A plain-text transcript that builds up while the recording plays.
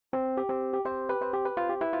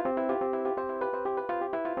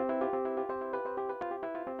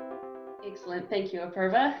Excellent, thank you,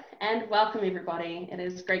 Apurva, and welcome everybody. It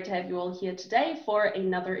is great to have you all here today for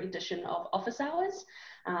another edition of Office Hours.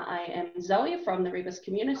 I am Zoe from the Rebus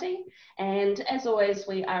community, and as always,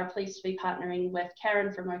 we are pleased to be partnering with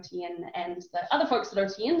Karen from OTN and the other folks at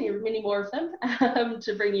OTN, there are many more of them,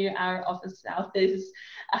 to bring you our Office Hours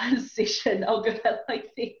session. Oh good, I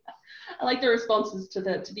like the responses to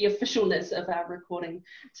the officialness of our recording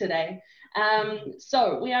today.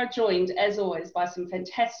 So we are joined, as always, by some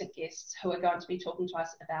fantastic guests who are going to be talking to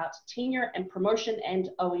us about tenure and promotion and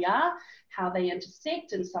OER, how they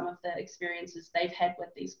intersect, and some of the experiences they've had with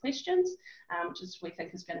these questions, which we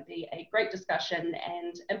think is going to be a great discussion.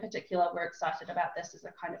 And in particular, we're excited about this as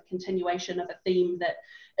a kind of continuation of a theme that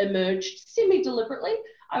emerged semi-deliberately,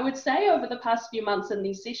 I would say, over the past few months in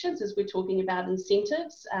these sessions, as we're talking about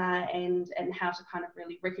incentives and how to kind of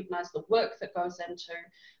really recognize the work that goes into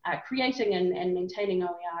creating and maintaining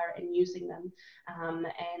OER and using them,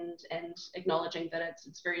 and acknowledging that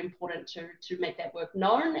it's very important to make that work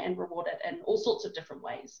known and reward it in all sorts of different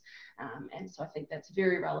ways. And so I think that's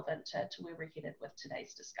very relevant to where we're headed with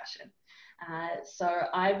today's discussion. So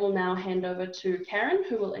I will now hand over to Karen,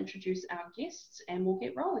 who will introduce our guests, and we'll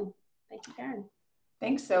get rolling. Thank you, Karen.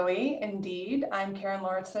 Thanks, Zoe. Indeed, I'm Karen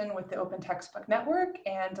Lauritsen with the Open Textbook Network,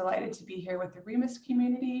 and delighted to be here with the Rebus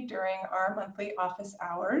community during our monthly office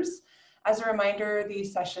hours. As a reminder,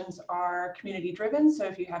 these sessions are community driven, so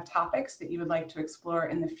if you have topics that you would like to explore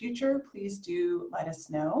in the future, please do let us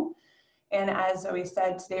know. And as Zoe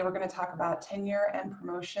said, today we're going to talk about tenure and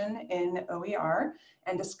promotion in OER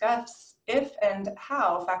and discuss if and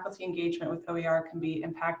how faculty engagement with OER can be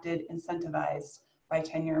impacted, incentivized by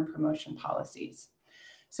tenure and promotion policies.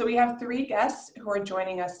 So we have three guests who are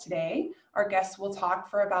joining us today. Our guests will talk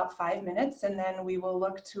for about 5 minutes, and then we will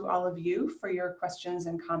look to all of you for your questions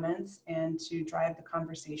and comments and to drive the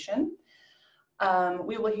conversation.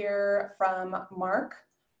 We will hear from Mark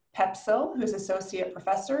Poepsel, who's Associate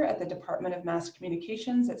Professor at the Department of Mass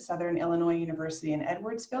Communications at Southern Illinois University in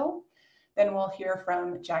Edwardsville. Then we'll hear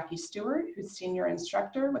from Jackie Stewart, who's Senior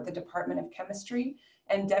Instructor with the Department of Chemistry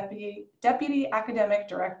and Deputy Academic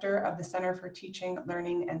Director of the Center for Teaching,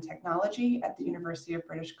 Learning, and Technology at the University of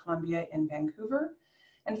British Columbia in Vancouver.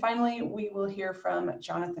 And finally, we will hear from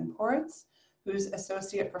Jonathan Poritz, who's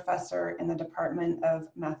Associate Professor in the Department of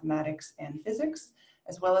Mathematics and Physics,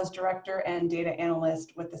 as well as Director and Data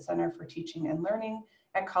Analyst with the Center for Teaching and Learning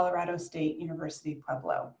at Colorado State University,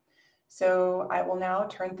 Pueblo. So I will now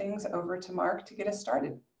turn things over to Mark to get us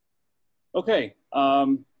started. Okay.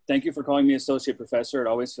 Thank you for calling me Associate Professor. It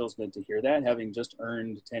always feels good to hear that. Having just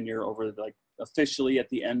earned tenure over officially at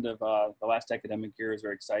the end of the last academic year is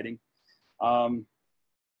very exciting.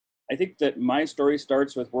 I think that my story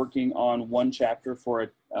starts with working on one chapter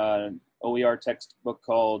for an OER textbook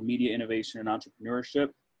called Media Innovation and Entrepreneurship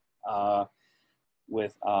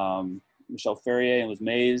with Michelle Ferrier and Liz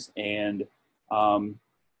Mays. And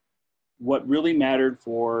what really mattered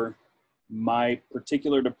for my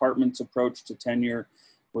particular department's approach to tenure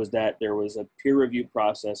was that there was a peer review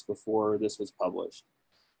process before this was published.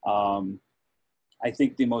 I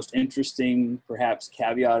think the most interesting, perhaps,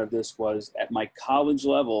 caveat of this was at my college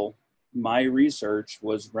level, my research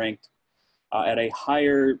was ranked at a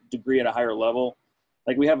higher degree, at a higher level.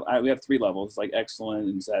 Like we have 3 levels, like excellent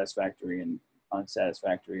and satisfactory and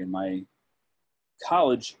unsatisfactory. And my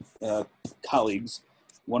college colleagues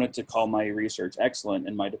wanted to call my research excellent,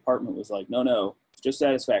 and my department was like, no, it's just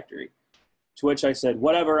satisfactory. To which I said,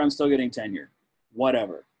 whatever, I'm still getting tenure,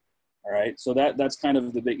 whatever. All right, so that's kind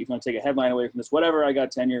of the big, if you want to take a headline away from this, whatever, I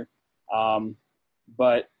got tenure.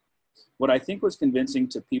 But what I think was convincing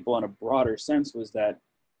to people in a broader sense was that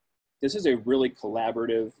this is a really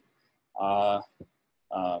collaborative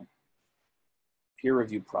peer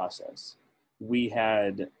review process. We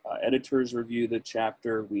had editors review the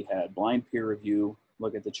chapter, we had blind peer review,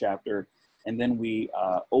 look at the chapter, and then we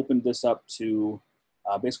opened this up to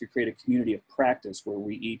basically create a community of practice where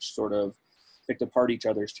we each sort of picked apart each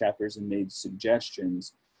other's chapters and made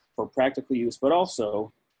suggestions for practical use, but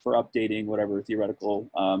also for updating whatever theoretical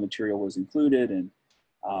material was included. And,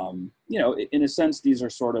 you know, in a sense, these are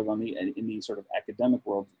sort of in the sort of academic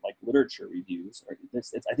world, like literature reviews.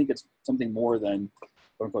 I think it's something more than,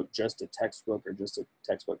 quote unquote, just a textbook or just a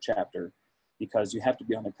textbook chapter, because you have to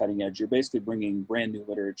be on the cutting edge. You're basically bringing brand new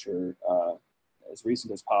literature as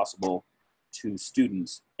recent as possible to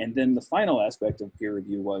students. And then the final aspect of peer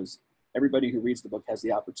review was everybody who reads the book has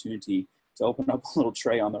the opportunity to open up a little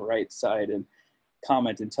tray on the right side and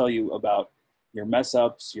comment and tell you about your mess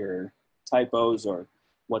ups, your typos, or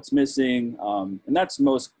what's missing. And I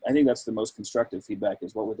think that's the most constructive feedback,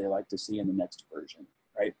 is what would they like to see in the next version,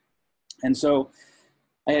 right? And so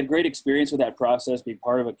I had great experience with that process, being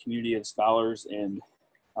part of a community of scholars and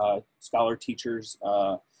scholar teachers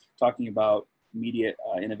talking about media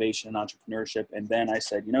innovation and entrepreneurship. And then I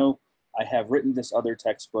said, you know, I have written this other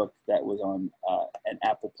textbook that was on an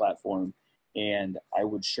Apple platform, and I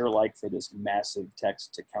would sure like for this massive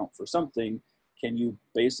text to count for something. Can you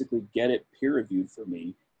basically get it peer reviewed for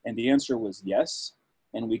me? And the answer was yes,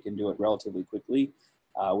 and we can do it relatively quickly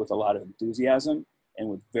with a lot of enthusiasm and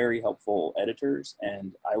with very helpful editors.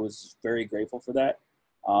 And I was very grateful for that.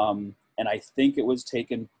 And I think it was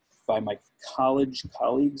taken by my college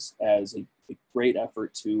colleagues as a great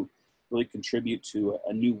effort to really contribute to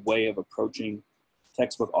a new way of approaching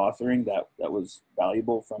textbook authoring that was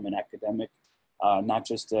valuable from an academic, not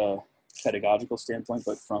just a pedagogical standpoint,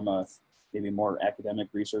 but from a maybe more academic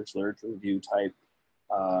research literature review type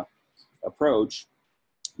approach.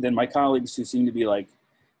 Then my colleagues who seem to be like,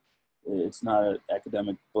 it's not an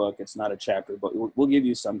academic book, it's not a chapter, but we'll give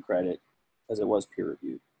you some credit because it was peer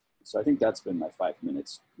reviewed. So I think that's been my 5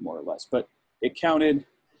 minutes, more or less. But it counted.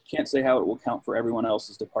 Can't say how it will count for everyone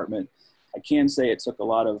else's department. I can say it took a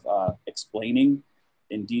lot of explaining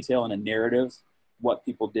in detail in a narrative what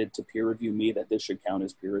people did to peer review me, that this should count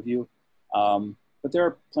as peer review. But there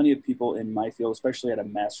are plenty of people in my field, especially at a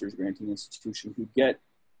master's granting institution, who get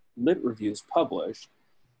lit reviews published,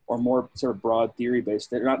 or more sort of broad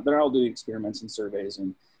theory-based. They're all doing experiments and surveys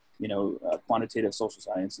and, you know, quantitative social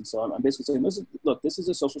science. And so I'm basically saying, look, this is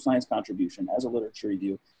a social science contribution as a literature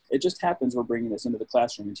review. It just happens we're bringing this into the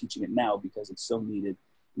classroom and teaching it now because it's so needed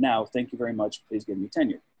now. Thank you very much. Please give me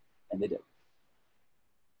tenure. And they did.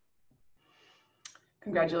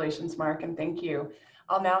 Congratulations, Mark, and thank you.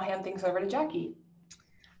 I'll now hand things over to Jackie.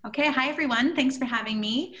 Okay, hi everyone. Thanks for having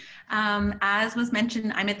me. As was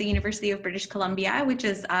mentioned, I'm at the University of British Columbia, which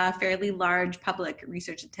is a fairly large public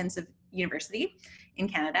research intensive university in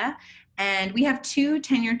Canada. And we have two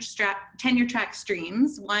tenure track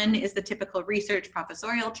streams. One is the typical research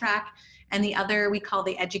professorial track, and the other we call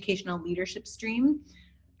the educational leadership stream.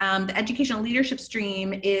 The educational leadership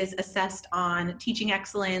stream is assessed on teaching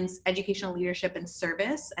excellence, educational leadership, and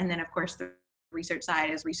service. And then of course the research side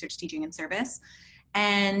is research, teaching, and service.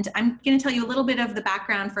 And I'm going to tell you a little bit of the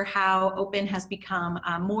background for how open has become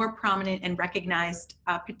more prominent and recognized,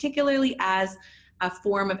 particularly as a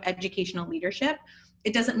form of educational leadership.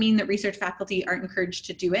 It doesn't mean that research faculty aren't encouraged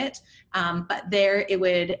to do it, but there it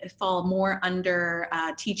would fall more under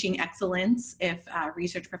teaching excellence if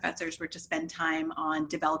research professors were to spend time on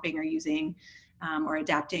developing or using or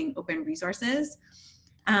adapting open resources.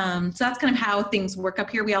 So that's kind of how things work up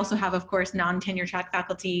here. We also have, of course, non-tenure track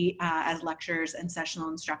faculty as lecturers and sessional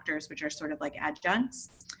instructors, which are sort of like adjuncts.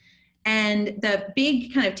 And the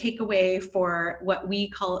big kind of takeaway for what we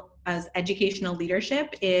call as educational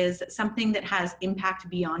leadership is something that has impact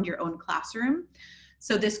beyond your own classroom.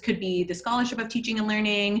 So this could be the scholarship of teaching and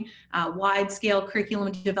learning, wide-scale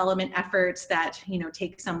curriculum development efforts that, you know,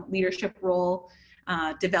 take some leadership role,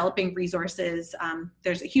 developing resources.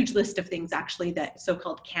 There's a huge list of things actually that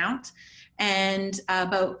so-called count. And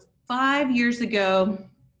about 5 years ago,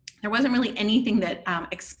 there wasn't really anything that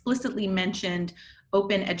explicitly mentioned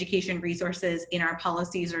open education resources in our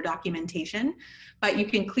policies or documentation, but you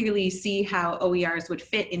can clearly see how OERs would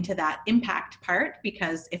fit into that impact part,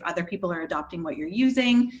 because if other people are adopting what you're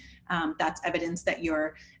using, that's evidence that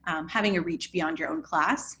you're having a reach beyond your own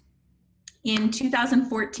class. In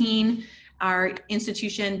 2014, our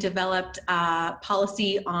institution developed a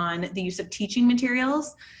policy on the use of teaching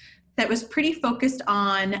materials that was pretty focused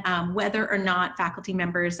on whether or not faculty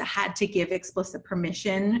members had to give explicit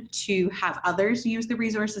permission to have others use the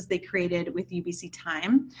resources they created with UBC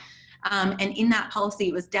time. And in that policy,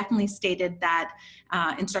 it was definitely stated that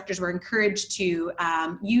instructors were encouraged to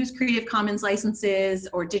use Creative Commons licenses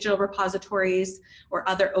or digital repositories or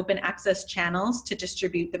other open access channels to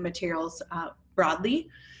distribute the materials broadly.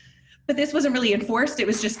 But this wasn't really enforced. It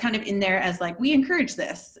was just kind of in there as like, we encourage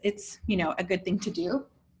this. It's, you know, a good thing to do.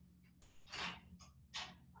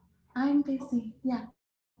 I'm busy, yeah.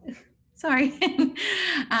 Sorry.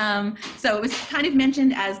 So it was kind of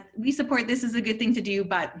mentioned as, we support this as a good thing to do,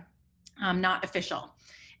 but not official.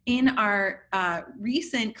 In our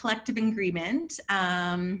recent collective agreement,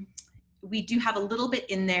 we do have a little bit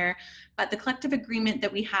in there, but the collective agreement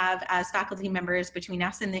that we have as faculty members between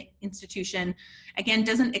us and the institution, again,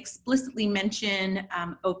 doesn't explicitly mention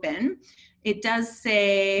open. It does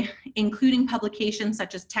say, including publications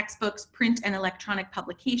such as textbooks, print and electronic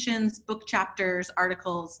publications, book chapters,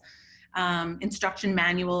 articles, instruction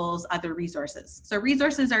manuals, other resources. So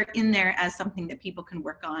resources are in there as something that people can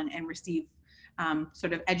work on and receive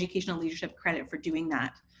sort of educational leadership credit for doing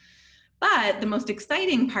that. But the most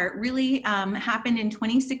exciting part really happened in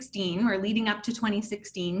 2016, or leading up to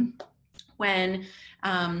 2016, when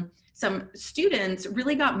some students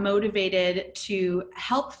really got motivated to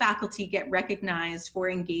help faculty get recognized for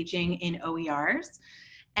engaging in OERs.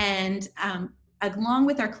 And along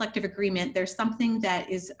with our collective agreement, there's something that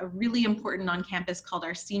is really important on campus called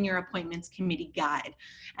our Senior Appointments Committee Guide.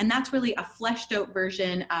 And that's really a fleshed out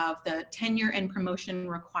version of the tenure and promotion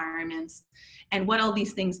requirements and what all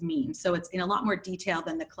these things mean. So it's in a lot more detail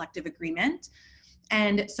than the collective agreement.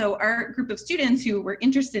 And so our group of students who were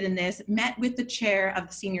interested in this met with the chair of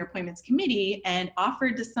the Senior Appointments Committee and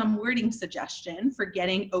offered some wording suggestion for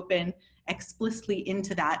getting open explicitly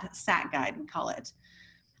into that SAT guide, we call it.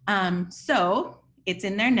 So it's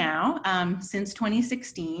in there now since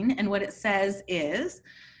 2016, and what it says is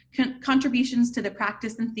contributions to the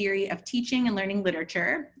practice and theory of teaching and learning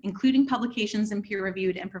literature, including publications in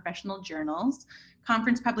peer-reviewed and professional journals,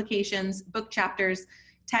 conference publications, book chapters,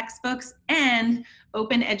 textbooks, and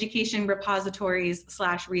open education repositories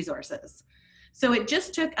 / resources. So it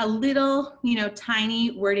just took a little,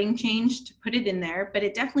 tiny wording change to put it in there, but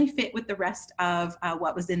it definitely fit with the rest of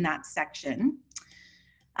what was in that section.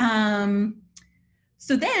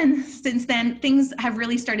 So then, since then, things have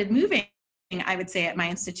really started moving, I would say, at my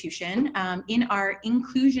institution. In our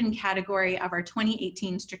inclusion category of our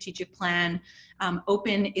 2018 strategic plan,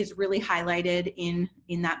 open is really highlighted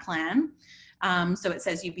in that plan. So it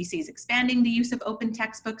says UBC is expanding the use of open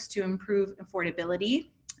textbooks to improve affordability.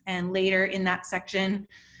 And later in that section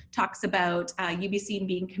talks about UBC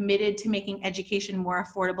being committed to making education more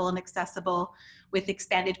affordable and accessible with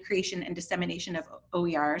expanded creation and dissemination of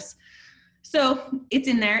OERs. So it's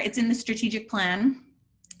in there, it's in the strategic plan.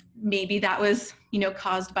 Maybe that was,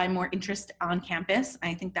 caused by more interest on campus.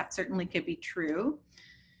 I think that certainly could be true.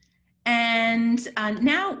 And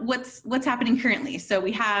now what's happening currently? So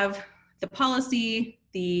we have the policy,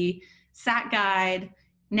 the SAT guide,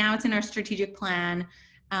 now it's in our strategic plan.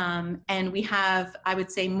 And we have, I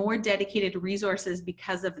would say, more dedicated resources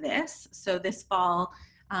because of this. So this fall,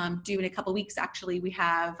 due in a couple weeks, actually, we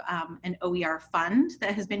have an OER fund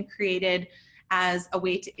that has been created as a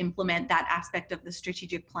way to implement that aspect of the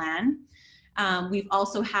strategic plan. We've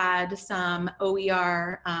also had some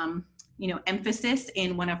OER, emphasis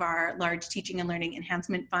in one of our large teaching and learning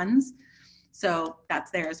enhancement funds. So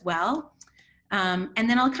that's there as well. And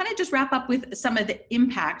then I'll kind of just wrap up with some of the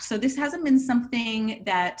impact. So this hasn't been something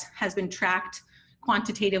that has been tracked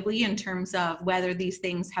quantitatively in terms of whether these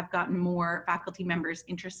things have gotten more faculty members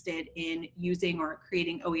interested in using or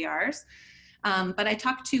creating OERs. But I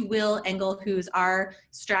talked to Will Engel, who's our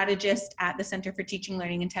strategist at the Center for Teaching,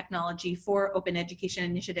 Learning, and Technology for Open Education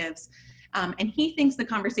Initiatives. And he thinks the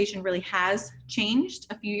conversation really has changed.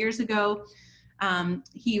 A few years ago,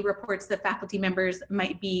 he reports that faculty members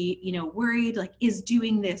might be, worried, like, is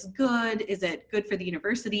doing this good? Is it good for the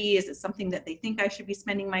university? Is it something that they think I should be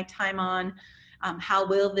spending my time on? How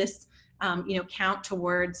will this, count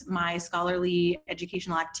towards my scholarly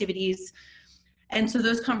educational activities? And so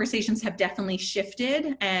those conversations have definitely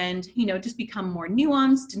shifted and, just become more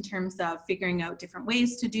nuanced in terms of figuring out different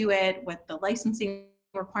ways to do it, what the licensing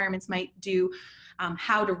requirements might do,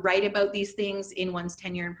 how to write about these things in one's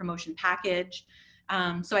tenure and promotion package.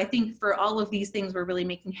 So I think for all of these things, we're really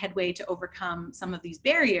making headway to overcome some of these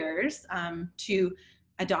barriers to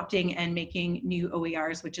adopting and making new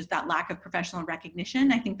OERs, which is that lack of professional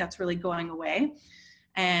recognition. I think that's really going away.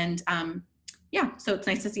 And so it's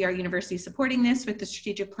nice to see our university supporting this with the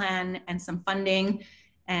strategic plan and some funding.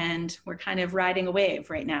 And we're kind of riding a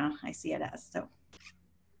wave right now, I see it as. So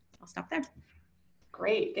I'll stop there.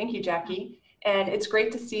 Great, thank you, Jackie. And it's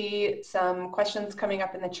great to see some questions coming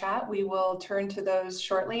up in the chat. We will turn to those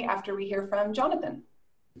shortly after we hear from Jonathan.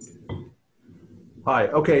 Hi,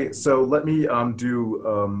 okay, so let me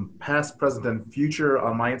do past, present, and future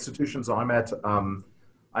on my institution. So I'm at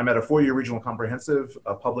a four-year regional comprehensive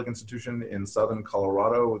public institution in southern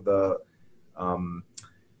Colorado.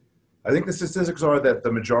 I think the statistics are that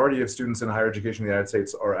the majority of students in higher education in the United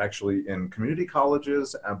States are actually in community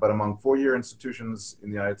colleges, but among four-year institutions in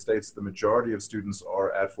the United States, the majority of students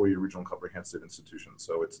are at four-year regional comprehensive institutions.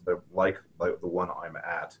 So it's like the one I'm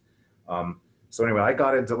at. So anyway, I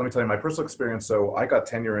got into, let me tell you my personal experience. So I got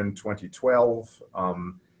tenure in 2012,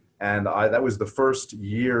 and that was the first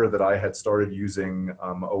year that I had started using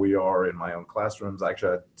OER in my own classrooms. I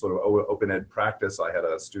actually had sort of open ed practice. I had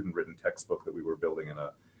a student-written textbook that we were building in an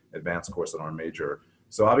advanced course in our major.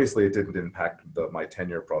 So obviously it didn't impact my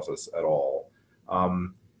tenure process at all.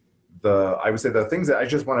 I would say the things that I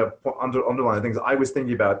just want to underline the things I was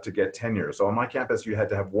thinking about to get tenure. So on my campus, you had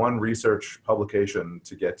to have one research publication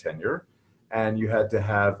to get tenure. and you had to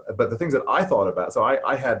have, but the things that I thought about, so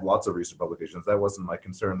I had lots of research publications, that wasn't my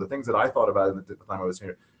concern. The things that I thought about at the time I was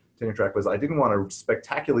here, tenure track, was I didn't want to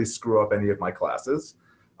spectacularly screw up any of my classes.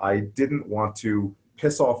 I didn't want to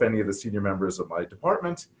piss off any of the senior members of my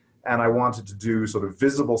department, and I wanted to do sort of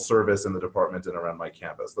visible service in the department and around my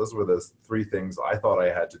campus. Those were the three things I thought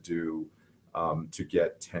I had to do to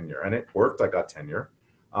get tenure, and it worked. I got tenure.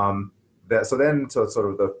 So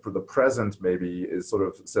sort of the present maybe is sort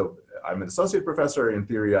of, so I'm an associate professor. In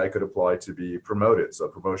theory, I could apply to be promoted. So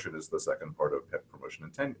promotion is the second part of promotion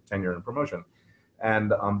and tenure and promotion.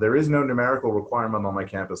 And there is no numerical requirement on my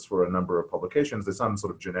campus for a number of publications. There's some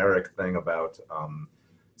sort of generic thing about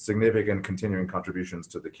significant continuing contributions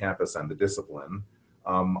to the campus and the discipline.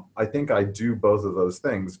 I think I do both of those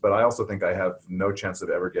things, but I also think I have no chance of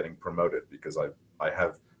ever getting promoted because I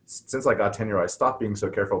have, since I got tenure, I stopped being so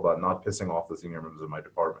careful about not pissing off the senior members of my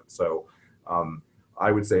department. So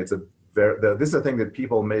I would say it's this is a thing that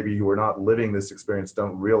people maybe who are not living this experience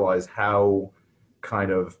don't realize how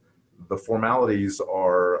kind of the formalities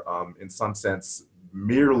are in some sense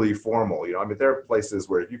merely formal. You know, I mean, there are places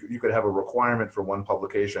where you could have a requirement for one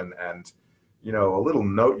publication, and you know, a little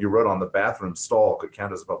note you wrote on the bathroom stall could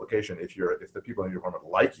count as a publication if the people in your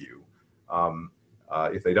department like you.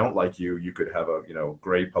 If they don't like you, you could have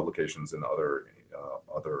great publications in other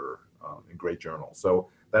in great journals. So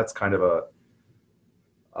that's kind of a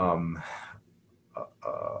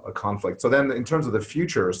conflict. So then in terms of the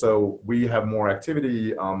future, so we have more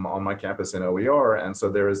activity on my campus in OER, and so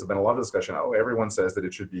there has been a lot of discussion. Everyone says that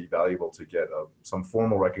it should be valuable to get some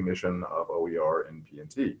formal recognition of OER in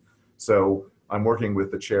P&T. So I'm working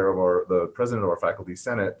with the president of our faculty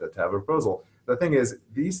senate to have a proposal. The thing is,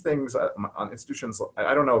 these things on institutions,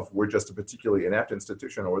 I don't know if we're just a particularly inept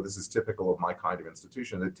institution or this is typical of my kind of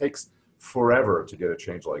institution. It takes forever to get a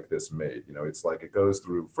change like this made. You know, it's like it goes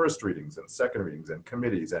through first readings and second readings and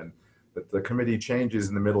committees, and the committee changes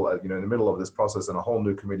in the middle of this process, and a whole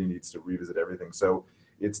new committee needs to revisit everything. So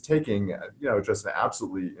it's taking, just an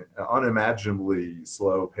absolutely unimaginably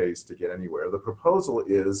slow pace to get anywhere. The proposal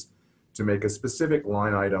is to make a specific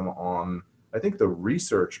line item on, I think, the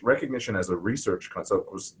research recognition as a research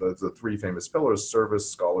concept. The three famous pillars: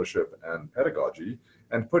 service, scholarship, and pedagogy,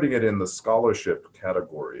 and putting it in the scholarship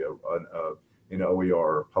category of an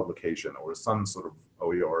OER publication or some sort of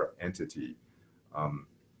OER entity.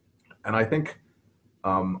 And I think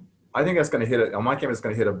that's going to hit on my campus. It's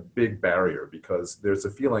going to hit a big barrier because there's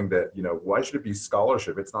a feeling that why should it be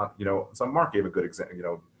scholarship? It's not. So Mark gave a good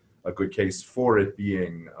example. A good case for it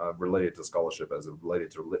being related to scholarship as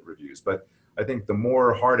related to lit reviews. But I think the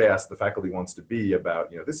more hard-ass the faculty wants to be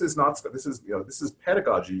about, this is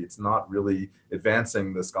pedagogy. It's not really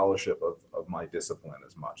advancing the scholarship of my discipline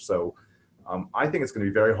as much. So I think it's going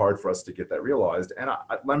to be very hard for us to get that realized. And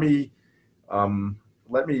let me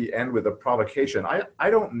end with a provocation. I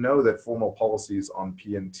don't know that formal policies on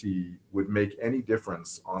P&T would make any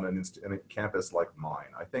difference on a campus like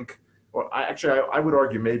mine. I think. Well, I would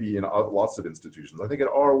argue maybe in lots of institutions. I think at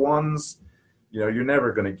R1s, you're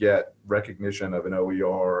never going to get recognition of an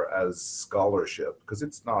OER as scholarship because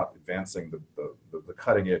it's not advancing the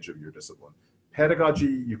cutting edge of your discipline. Pedagogy,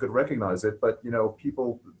 you could recognize it, but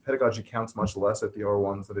pedagogy counts much less at the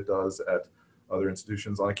R1s than it does at other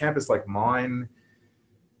institutions. On a campus like mine,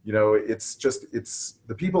 it's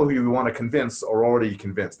the people who you want to convince are already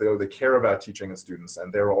convinced. They care about teaching and students,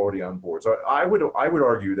 and they're already on board. So I would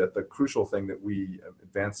argue that the crucial thing that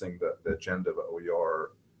advancing the agenda of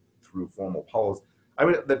OER through formal policy,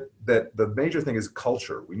 that the major thing is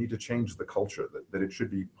culture. We need to change the culture, that it should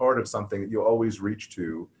be part of something that you always reach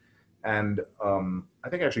to. And I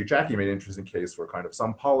think actually Jackie made an interesting case for kind of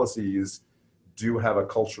some policies do have a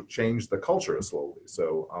culture, change the culture slowly.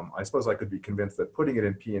 So I suppose I could be convinced that putting it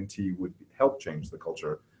in P&T would help change the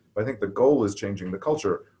culture. But I think the goal is changing the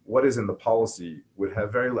culture. What is in the policy would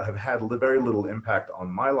have had very little impact on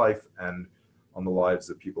my life and on the lives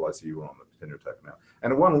of people I see who are on the tenure tech now.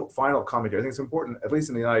 And one final comment here, I think it's important, at least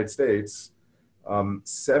in the United States,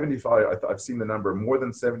 75, I've seen the number, more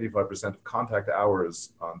than 75% of contact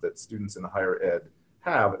hours that students in higher ed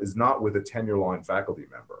have is not with a tenure line faculty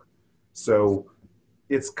member. So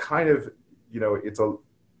it's kind of,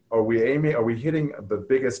 are we hitting the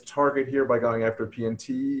biggest target here by going after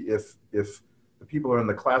P&T? If the people who are in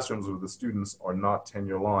the classrooms with the students are not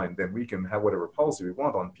tenure line, then we can have whatever policy we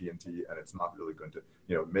want on P&T, and it's not really going to,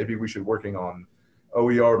 maybe we should working on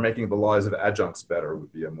OER, making the lives of adjuncts better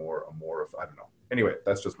would be a more of, I don't know. Anyway,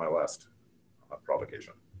 that's just my last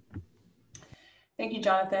provocation. Thank you,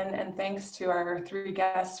 Jonathan, and thanks to our three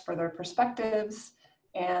guests for their perspectives.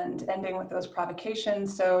 and ending with those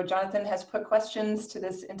provocations. So Jonathan has put questions to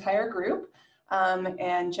this entire group,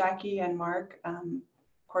 and Jackie and Mark, of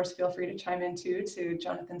course, feel free to chime in too to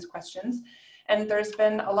Jonathan's questions. And there's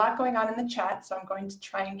been a lot going on in the chat, so I'm going to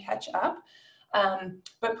try and catch up.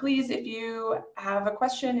 But please, if you have a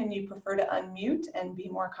question and you prefer to unmute and be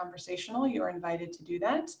more conversational, you are invited to do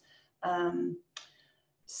that.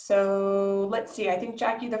 So let's see, I think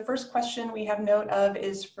Jackie, the first question we have note of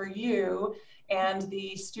is for you and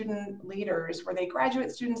the student leaders. Were they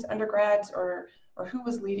graduate students, undergrads, or who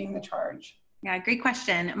was leading the charge? Yeah, great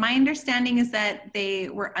question. My understanding is that they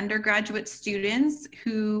were undergraduate students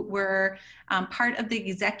who were part of the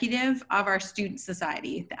executive of our student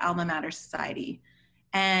society, the Alma Mater Society.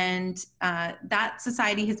 And that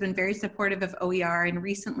society has been very supportive of OER and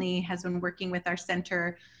recently has been working with our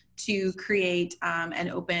center to create an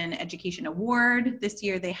open education award. This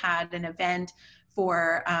year they had an event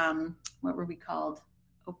for, what were we called?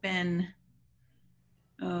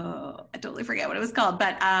 I totally forget what it was called,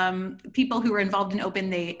 but people who were involved in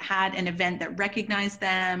open, they had an event that recognized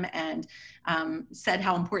them and said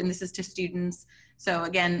how important this is to students. So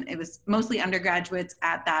again, it was mostly undergraduates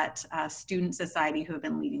at that student society who have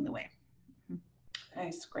been leading the way.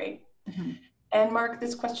 Nice, great. Mm-hmm. And Mark,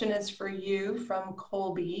 this question is for you from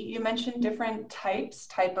Colby. You mentioned different types,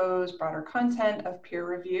 typos, broader content of peer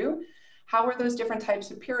review. How were those different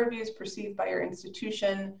types of peer reviews perceived by your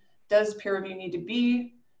institution? Does peer review need to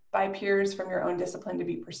be by peers from your own discipline to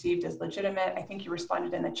be perceived as legitimate? I think you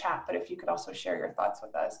responded in the chat, but if you could also share your thoughts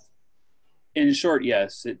with us. In short,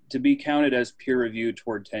 yes. To be counted as peer review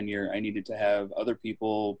toward tenure, I needed to have other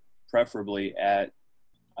people, preferably at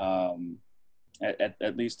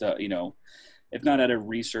least, you know, if not at a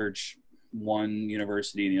research one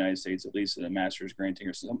university in the United States, at least at a master's granting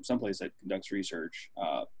or someplace that conducts research,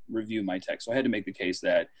 review my text. So I had to make the case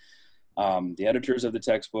that the editors of the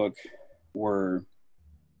textbook were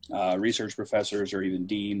research professors or even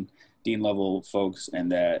dean level folks,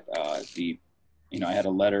 and that you know, I had a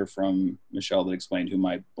letter from Michelle that explained who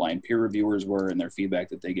my blind peer reviewers were and their feedback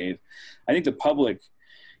that they gave. I think the public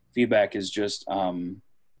feedback is just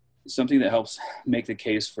something that helps make the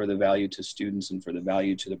case for the value to students and for the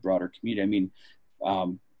value to the broader community. I mean,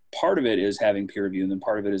 part of it is having peer review, and then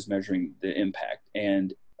part of it is measuring the impact.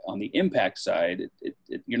 And on the impact side,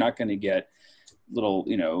 you're not going to get little,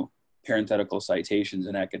 you know, parenthetical citations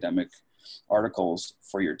in academic articles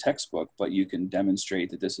for your textbook, but you can demonstrate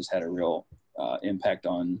that this has had a real impact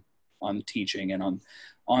on teaching and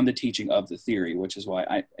on the teaching of the theory, which is why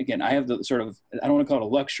I have the sort of, I don't want to call it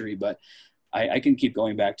a luxury, but I can keep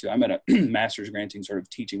going back to, I'm at a master's granting sort of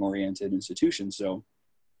teaching oriented institution. So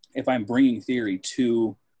if I'm bringing theory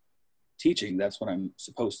to teaching, that's what I'm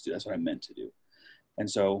supposed to, that's what I'm meant to do. And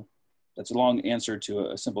so that's a long answer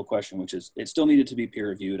to a simple question, which is it still needed to be peer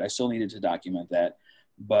reviewed. I still needed to document that.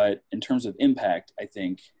 But in terms of impact, I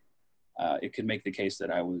think it could make the case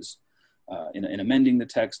that I was in amending the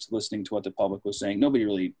text, listening to what the public was saying. Nobody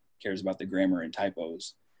really cares about the grammar and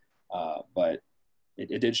typos, but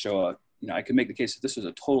it did show a, you know, I could make the case that this was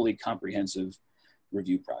a totally comprehensive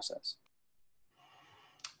review process.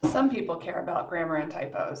 Some people care about grammar and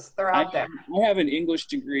typos. They're out there. I have an English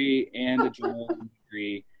degree and a journalism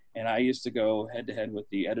degree, and I used to go head to head with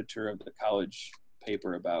the editor of the college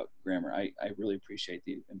paper about grammar. I really appreciate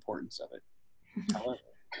the importance of it. However.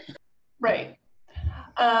 Right.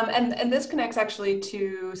 And this connects actually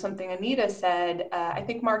to something Anita said. I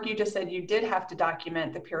think, Mark, you just said you did have to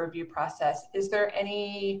document the peer review process. Is there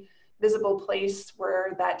any visible place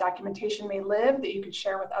where that documentation may live that you could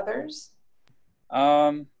share with others?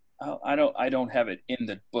 I don't have it in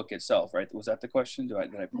the book itself, right? Was that the question? Did I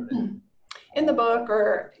put it in the book,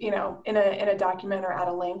 or, you know, in a document, or add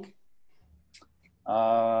a link?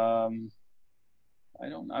 I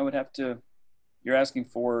would have to, you're asking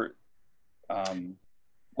for,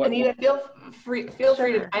 Anita, feel free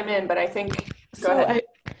to chime in, but I think, go ahead.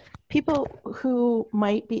 People who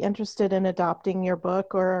might be interested in adopting your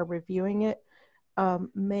book or are reviewing it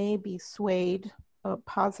may be swayed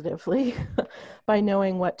positively by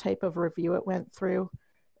knowing what type of review it went through.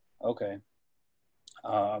 Okay.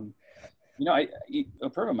 You know,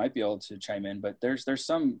 Aperva might be able to chime in, but there's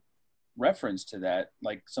some reference to that,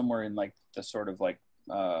 like somewhere in like the sort of like,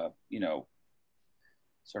 you know,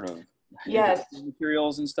 sort of yes,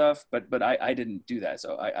 materials and stuff, but I didn't do that.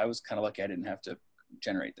 So I was kind of lucky I didn't have to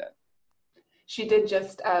generate that. She did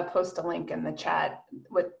just post a link in the chat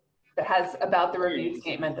that has about the review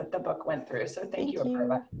statement that the book went through. So thank you,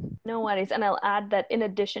 Apurva. No worries. And I'll add that in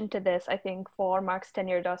addition to this, I think for Mark's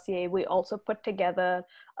tenure dossier, we also put together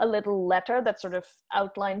a little letter that sort of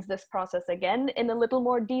outlines this process again in a little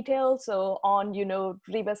more detail. So on, you know,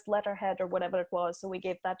 Rebus letterhead or whatever it was. So we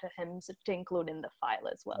gave that to him to include in the file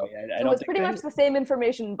as well. Oh, yeah, so it's pretty much the same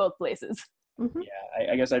information in both places. Mm-hmm.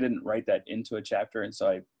 Yeah, I guess I didn't write that into a chapter. And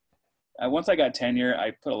so I once I got tenure,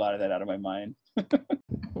 I put a lot of that out of my mind.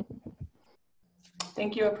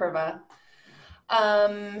 Thank you, Apurva.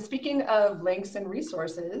 Speaking of links and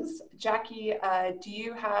resources, Jackie, do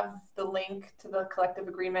you have the link to the collective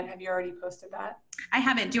agreement? Have you already posted that? I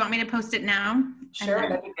haven't. Do you want me to post it now? Sure,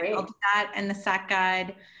 that'd be great. I'll do that and the SAC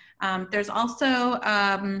guide. There's also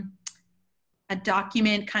a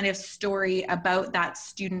document kind of story about that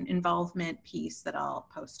student involvement piece that I'll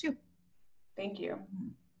post too. Thank you.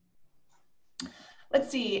 Let's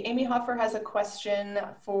see, Amy Hoffer has a question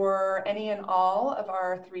for any and all of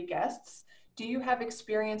our three guests. Do you have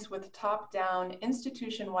experience with top-down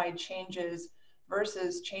institution-wide changes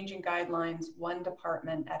versus changing guidelines one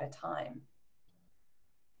department at a time?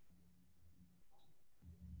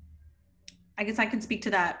 I guess I can speak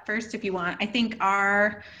to that first if you want. I think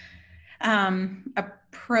our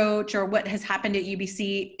approach, or what has happened at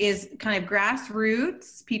UBC, is kind of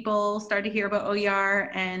grassroots. People start to hear about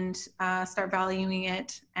OER and start valuing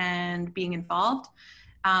it and being involved.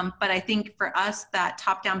 But I think for us, that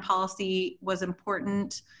top-down policy was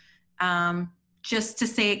important just to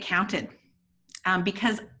say it counted.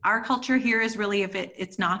 Because our culture here is really,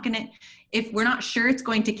 if we're not sure it's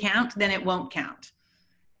going to count, then it won't count.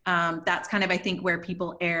 That's kind of, I think, where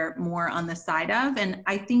people err more on the side of. And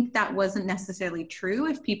I think that wasn't necessarily true.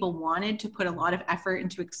 If people wanted to put a lot of effort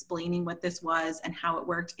into explaining what this was and how it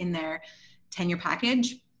worked in their tenure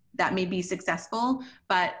package, that may be successful.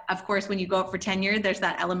 But of course, when you go up for tenure, there's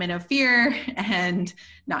that element of fear and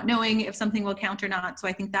not knowing if something will count or not. So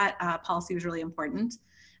I think that policy was really important.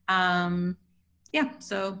 Yeah,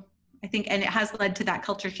 so I think, and it has led to that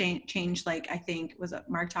culture change, like I think, was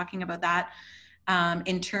Mark talking about that?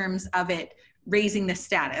 In terms of it raising the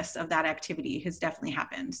status of that activity has definitely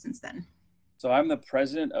happened since then. So I'm the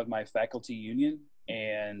president of my faculty union,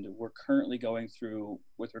 and we're currently going through,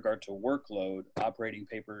 with regard to workload, operating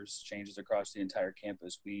papers changes across the entire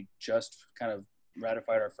campus. We just kind of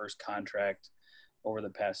ratified our first contract over the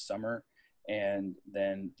past summer, and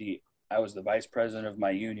then I was the vice president of my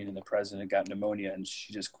union, and the president got pneumonia and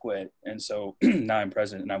she just quit. And so now I'm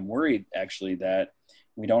president, and I'm worried actually that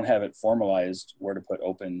we don't have it formalized where to put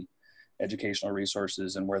open educational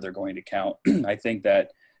resources and where they're going to count. I think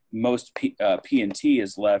that most P&T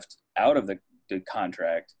is left out of the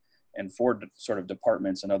contract and for sort of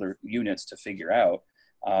departments and other units to figure out.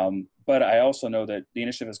 But I also know that the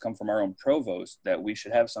initiative has come from our own provost, that we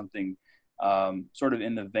should have something sort of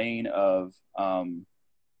in the vein of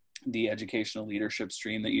the educational leadership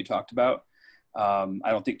stream that you talked about. I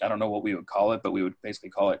don't know what we would call it, but we would basically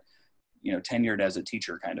call it, tenured as a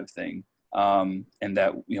teacher kind of thing. And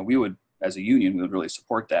that, we would, as a union, we would really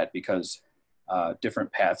support that, because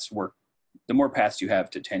different paths work. The more paths you have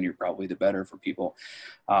to tenure, probably the better for people,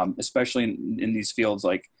 especially in these fields.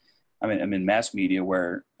 Like, I'm in mass media,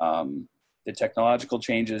 where the technological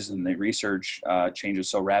changes and the research changes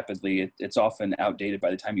so rapidly, it's often outdated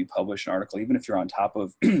by the time you publish an article. Even if you're on top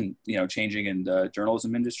of, changing in the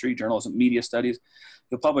journalism industry, journalism, media studies,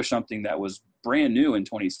 you'll publish something that was brand new in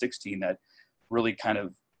 2016 that really kind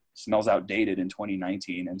of smells outdated in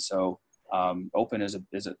 2019. And so open is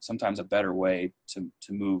sometimes a better way to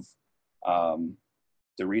move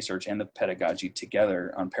the research and the pedagogy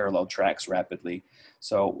together on parallel tracks rapidly.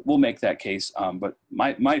 So we'll make that case. But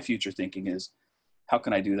my future thinking is, how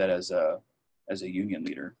can I do that as a union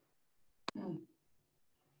leader?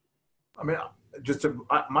 I mean,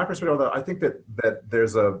 my perspective on that, I think that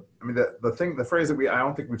there's the phrase that I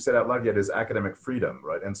don't think we've said out loud yet is academic freedom,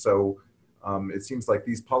 right? And so it seems like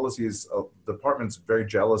these policies, departments very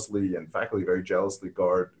jealously and faculty very jealously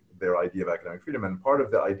guard their idea of academic freedom. And part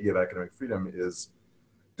of the idea of academic freedom is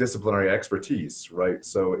disciplinary expertise, right?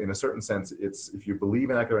 So in a certain sense, it's, if you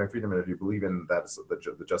believe in academic freedom and if you believe in that's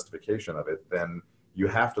the justification of it, then you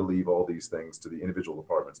have to leave all these things to the individual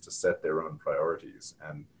departments to set their own priorities.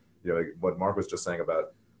 And what Mark was just saying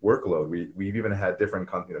about workload, we've even had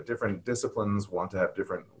different disciplines want to have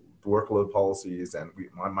different workload policies, and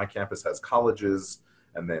my campus has colleges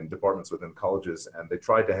and then departments within colleges, and they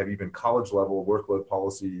tried to have even college level workload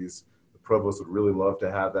policies. The provost would really love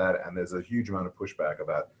to have that, and there's a huge amount of pushback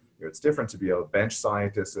about, it's different to be a bench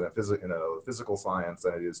scientist in a physical science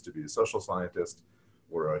than it is to be a social scientist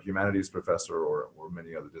or a humanities professor or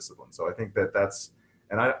many other disciplines. So I think that's,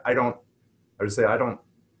 And I would say I don't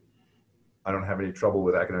have any trouble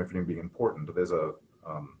with academic freedom being important. There's a,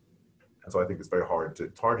 and so I think it's very hard to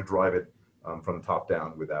drive it from the top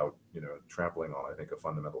down without, trampling on, I think, a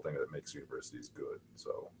fundamental thing that makes universities good.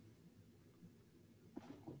 So.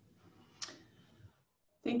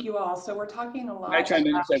 Thank you all. So we're talking a lot. Can I chime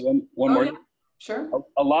in and say one more? Yeah. Sure.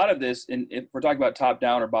 A lot of this, and if we're talking about top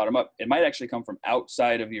down or bottom up, it might actually come from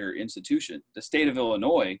outside of your institution. The state of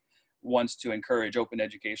Illinois wants to encourage open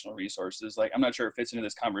educational resources. Like, I'm not sure if it fits into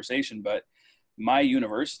this conversation, but my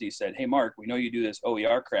university said, hey, Mark, we know you do this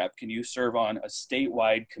OER crap. Can you serve on a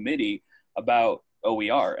statewide committee about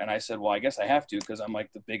OER? And I said, well, I guess I have to, because I'm like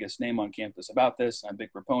the biggest name on campus about this. I'm a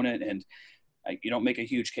big proponent, and you don't make a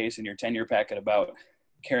huge case in your tenure packet about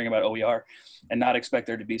caring about OER and not expect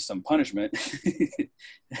there to be some punishment.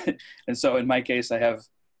 And so in my case, I have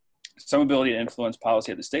some ability to influence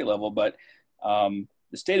policy at the state level, but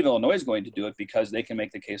the state of Illinois is going to do it because they can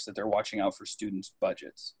make the case that they're watching out for students'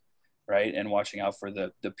 budgets, right? And watching out for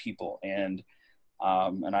the people. And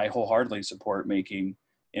I wholeheartedly support making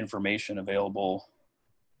information available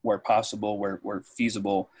where possible, where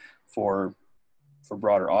feasible for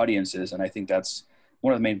broader audiences. And I think that's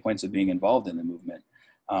one of the main points of being involved in the movement.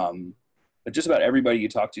 But just about everybody you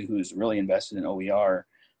talk to who's really invested in OER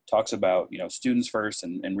talks about, students first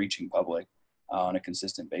and reaching public on a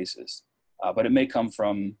consistent basis. But it may come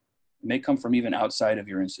from even outside of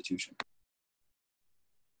your institution.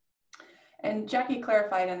 And Jackie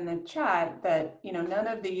clarified in the chat that, none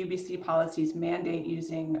of the UBC policies mandate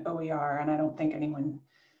using OER, and I don't think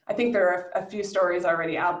I think there are a few stories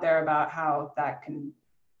already out there about how that can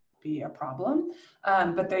be a problem,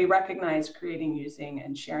 but they recognize creating, using,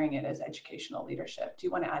 and sharing it as educational leadership. Do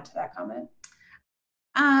you want to add to that comment?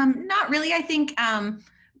 Not really. I think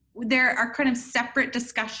there are kind of separate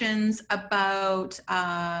discussions about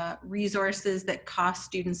resources that cost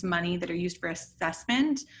students money that are used for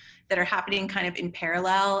assessment that are happening kind of in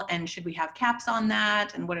parallel, and should we have caps on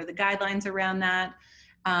that, and what are the guidelines around that,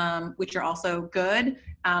 which are also good.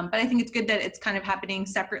 But I think it's good that it's kind of happening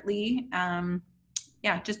separately.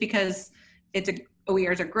 Just because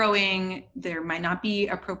OERs are growing, there might not be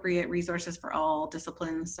appropriate resources for all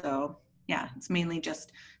disciplines. So yeah, it's mainly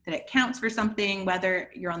just that it counts for something, whether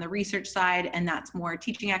you're on the research side and that's more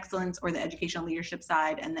teaching excellence, or the educational leadership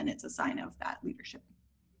side, and then it's a sign of that leadership.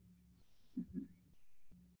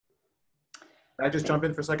 Can I just jump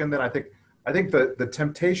in for a second? Then I think the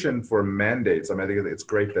temptation for mandates, I think it's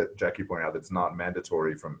great that Jackie pointed out that it's not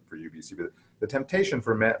mandatory for UBC, but the temptation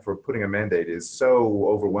for putting a mandate is so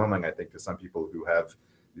overwhelming, I think, to some people who have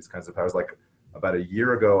these kinds of powers. Like, about a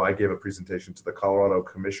year ago, I gave a presentation to the Colorado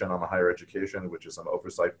Commission on Higher Education, which is an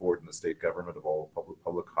oversight board in the state government of all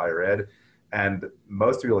public higher ed. And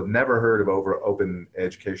most people had never heard of open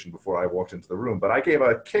education before I walked into the room, but I gave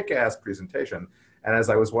a kick-ass presentation. And as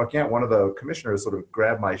I was walking out, one of the commissioners sort of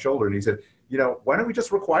grabbed my shoulder and he said, why don't we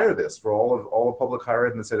just require this for all of public higher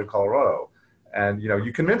ed in the state of Colorado? And,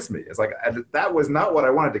 you convinced me. It's like, that was not what I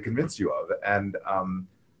wanted to convince you of. And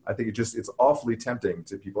I think it's awfully tempting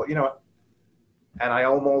to people, and I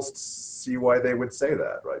almost see why they would say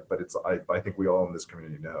that, right? But I think we all in this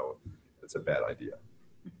community know it's a bad idea.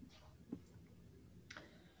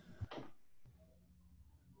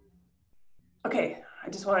 Okay, I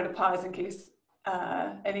just wanted to pause in case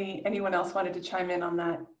anyone else wanted to chime in on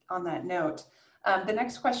that note. The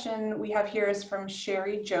next question we have here is from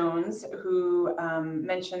Sherry Jones, who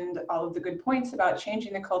mentioned all of the good points about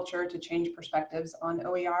changing the culture to change perspectives on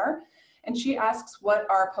OER. And she asks, what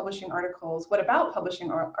about publishing articles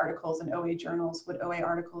in OA journals? Would OA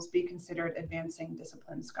articles be considered advancing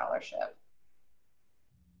discipline scholarship?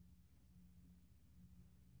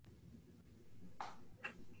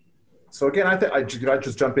 So again, I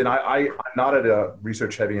just jump in. I'm not at a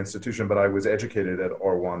research-heavy institution, but I was educated at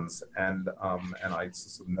R1s, and I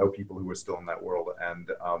know people who are still in that world.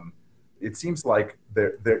 And it seems like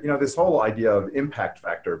this whole idea of impact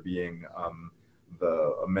factor being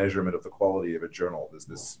a measurement of the quality of a journal is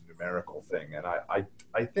this numerical thing, and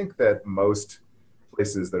I think that most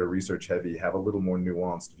places that are research-heavy have a little more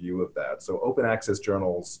nuanced view of that. So open access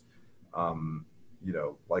journals.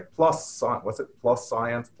 Like Plus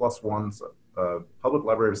Science, Plus One's Public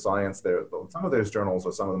Library of Science, some of those journals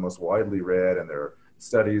are some of the most widely read, and there are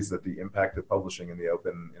studies that the impact of publishing in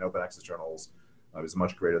open access journals is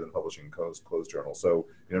much greater than publishing in closed journals. So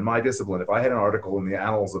in my discipline, if I had an article in the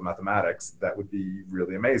Annals of Mathematics, that would be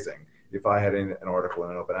really amazing. If I had an article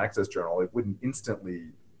in an open access journal, people wouldn't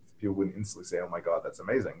instantly say, oh my God, that's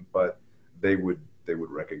amazing, but they would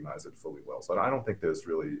recognize it fully well. So I don't think there's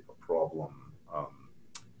really a problem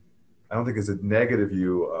I don't think there's a negative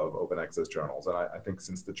view of open access journals. And I think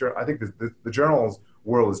since the journals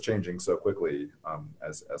world is changing so quickly,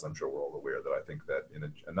 as I'm sure we're all aware, that I think that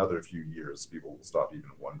in another few years, people will stop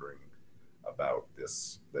even wondering about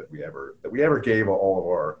this, that we ever gave all of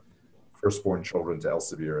our firstborn children to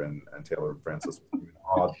Elsevier and Taylor Francis was an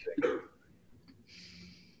odd thing.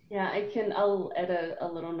 Yeah, I'll add a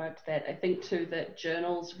little note to that. I think too that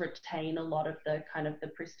journals retain a lot of the kind of the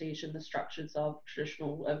prestige and the structures of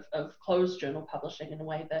traditional, of closed journal publishing in a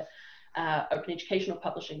way that open educational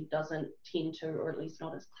publishing doesn't tend to, or at least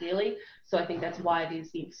not as clearly. So I think that's why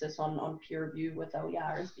there's the emphasis on peer review with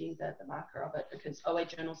OER as being the marker of it, because OA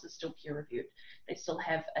journals are still peer reviewed. They still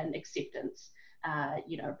have an acceptance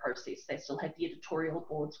process. They still have the editorial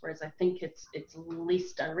boards, whereas I think it's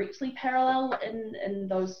less directly parallel in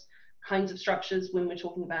those kinds of structures when we're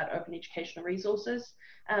talking about open educational resources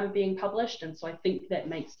being published. And so I think that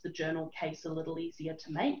makes the journal case a little easier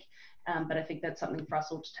to make. But I think that's something for us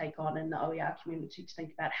all to take on in the OER community, to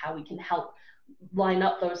think about how we can help line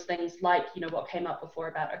up those things, like, what came up before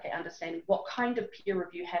about, okay, understanding what kind of peer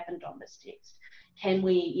review happened on this text. Can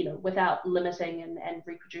we, without limiting and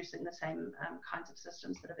reproducing the same kinds of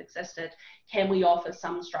systems that have existed, can we offer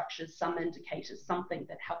some structures, some indicators, something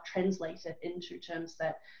that help translate it into terms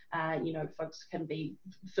that, folks can be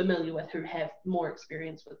familiar with who have more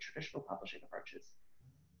experience with traditional publishing approaches?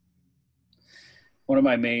 One of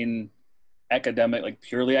my main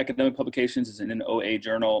purely academic publications is in an OA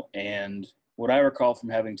journal. And what I recall from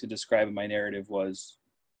having to describe in my narrative was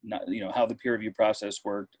not, how the peer review process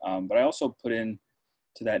worked. But I also put in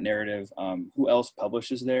to that narrative who else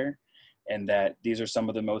publishes there, and that these are some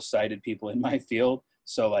of the most cited people in my field.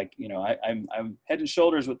 So I'm head and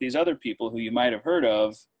shoulders with these other people who you might have heard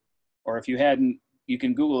of, or if you hadn't, you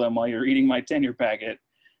can Google them while you're reading my tenure packet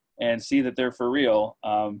and see that they're for real.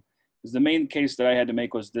 The main case that I had to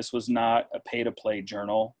make was this was not a pay-to-play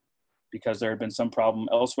journal, because there had been some problem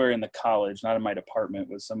elsewhere in the college, not in my department,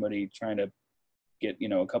 with somebody trying to get,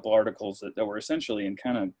 a couple articles that were essentially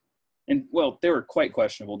they were quite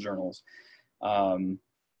questionable journals. And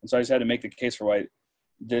so I just had to make the case for why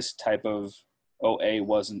this type of OA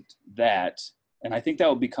wasn't that. And I think that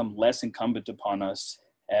will become less incumbent upon us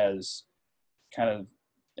as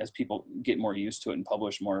people get more used to it and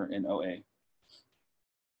publish more in OA.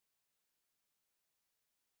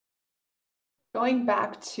 Going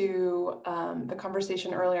back to the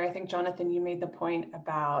conversation earlier, I think, Jonathan, you made the point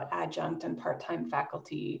about adjunct and part-time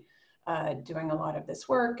faculty doing a lot of this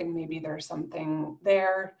work, and maybe there's something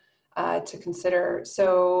there to consider.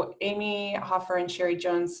 So Amy Hoffer and Sherry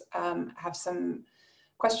Jones have some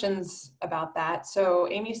questions about that. So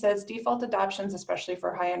Amy says, default adoptions, especially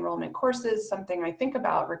for high enrollment courses, something I think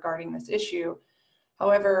about regarding this issue.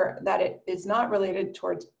 However, that it is not related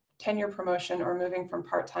towards tenure promotion or moving from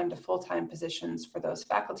part-time to full-time positions for those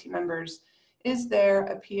faculty members. Is there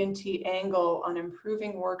a P&T angle on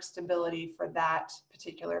improving work stability for that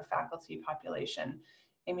particular faculty population?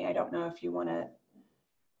 Amy, I don't know if you want to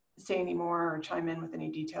say any more or chime in with any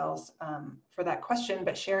details for that question,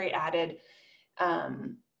 but Sherry added,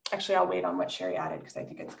 actually I'll wait on what Sherry added because I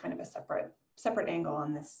think it's kind of a separate angle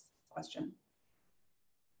on this question.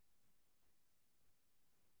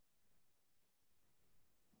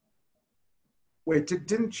 Wait,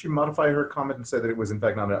 didn't she modify her comment and say that it was in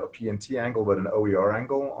fact not a P&T angle, but an OER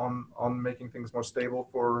angle on making things more stable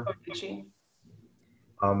for? Oh, did she?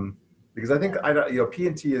 Because I think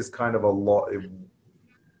P&T is kind of a lot.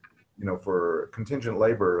 For contingent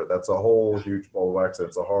labor, that's a whole huge ball of wax.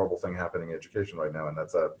 It's a horrible thing happening in education right now, and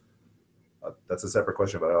that's a separate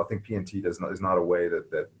question. But I don't think P&T is not a way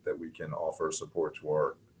that we can offer support to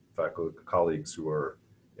our faculty colleagues who are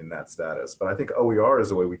in that status. But I think OER is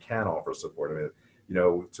a way we can offer support. I mean,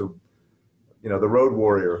 the road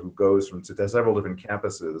warrior who goes to several different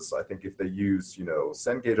campuses, I think if they use,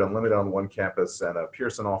 Cengage Unlimited on one campus and a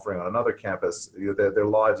Pearson offering on another campus, their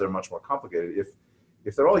lives are much more complicated.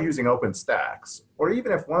 If they're all using OpenStax, or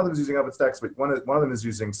even if one of them is using OpenStax, but one of them is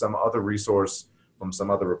using some other resource from some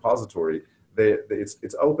other repository,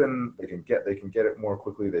 it's open. They can get it more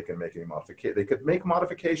quickly. They can make any modification. They could make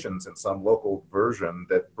modifications in some local version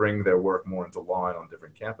that bring their work more into line on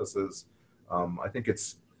different campuses. I think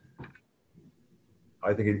just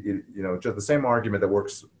the same argument that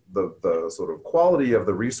works, the sort of quality of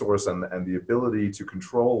the resource and the ability to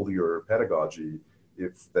control your pedagogy,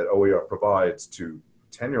 if that OER provides to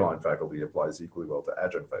tenure line faculty, applies equally well to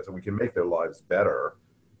adjunct faculty. So we can make their lives better,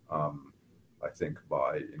 I think,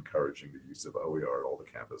 by encouraging the use of OER at all the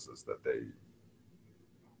campuses that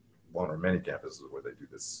one or many campuses where they do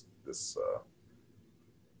this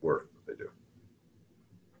work that they do.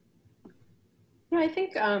 I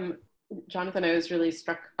think Jonathan, I was really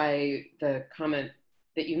struck by the comment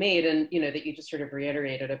that you made, and that you just sort of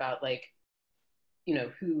reiterated about, like,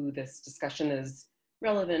 who this discussion is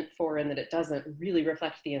relevant for, and that it doesn't really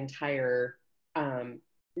reflect the entire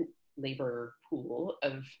labor pool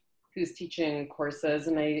of who's teaching courses.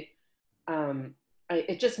 And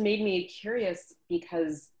it just made me curious,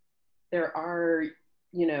 because there are,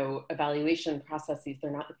 evaluation processes.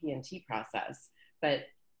 They're not the PNT process, but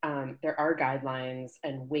there are guidelines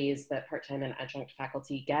and ways that part-time and adjunct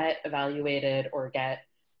faculty get evaluated or get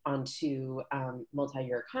onto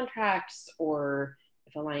multi-year contracts, or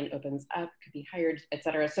if a line opens up, could be hired, et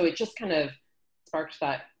cetera. So it just kind of sparked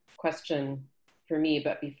that question for me.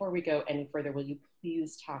 But before we go any further, will you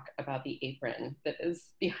please talk about the apron that is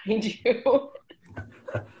behind you?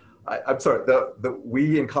 I'm sorry,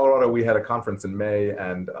 we in Colorado, we had a conference in May,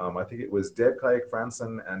 and I think it was Deb Kayak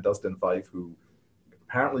Franson and Dustin Fife, who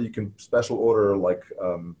apparently you can special order, like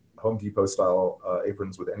Home Depot style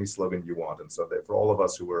aprons with any slogan you want. And so for all of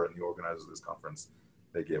us who were in the organizers of this conference,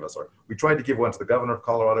 they gave us we tried to give one to the governor of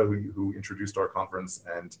Colorado who introduced our conference,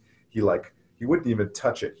 and he wouldn't even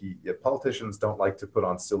touch it. Politicians don't like to put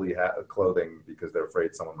on silly clothing because they're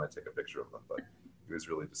afraid someone might take a picture of them, but it was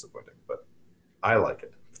really disappointing, but I like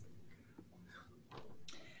it.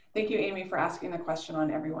 Thank you, Amy, for asking the question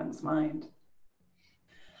on everyone's mind.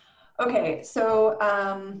 Okay, so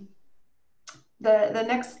the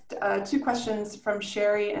next two questions from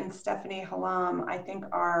Sherry and Stephanie Halam, I think,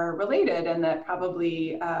 are related, and that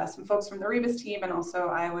probably some folks from the Rebus team and also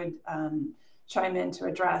I would chime in to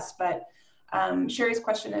address. But Sherry's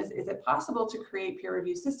question is it possible to create peer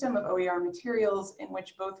review system of OER materials in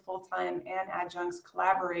which both full-time and adjuncts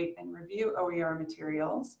collaborate and review OER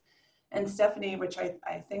materials? And Stephanie, which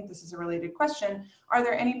I think this is a related question, are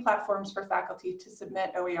there any platforms for faculty to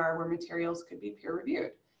submit OER where materials could be peer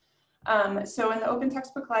reviewed? So in the Open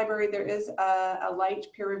Textbook Library, there is a light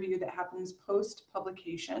peer review that happens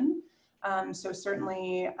post-publication. So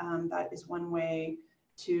certainly that is one way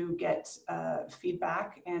to get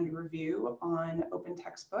feedback and review on open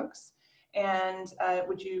textbooks. And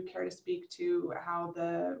would you care to speak to how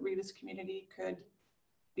the Rebus community could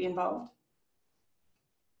be involved?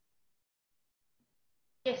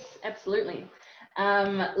 Yes, absolutely.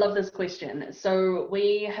 Love this question. So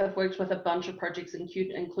we have worked with a bunch of projects,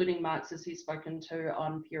 including Mark's, as he's spoken to,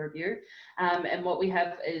 on peer review. And what we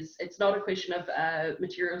have is, it's not a question of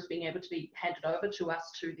materials being able to be handed over to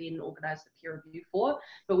us to then organize the peer review for,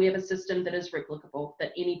 but we have a system that is replicable,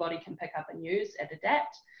 that anybody can pick up and use and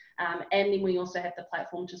adapt. And then we also have the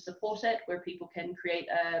platform to support it, where people can create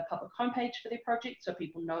a public homepage for their project so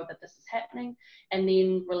people know that this is happening, and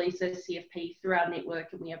then release a CFP through our network,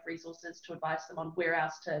 and we have resources to advise them on where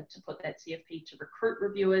else to put that CFP to recruit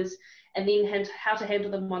reviewers, and then how to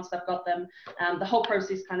handle them once they've got them. The whole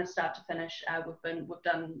process, kind of start to finish. We've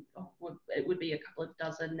done, it would be a couple of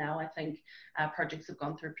dozen now, I think, projects have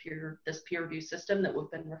gone through this peer review system that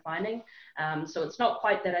we've been refining. So it's not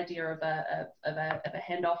quite that idea of a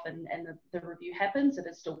handoff and the review happens. It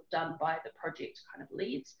is still done by the project kind of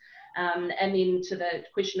leads. And then to the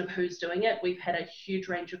question of who's doing it, we've had a huge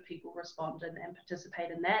range of people respond and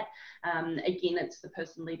participate in that. Again, it's the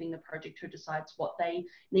person leading the project who decides what they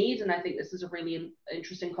need. And I think this is a really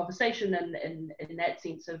interesting conversation in that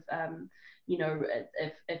sense of, you know,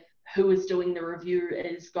 if who is doing the review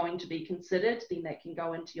is going to be considered, then that can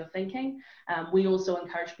go into your thinking. We also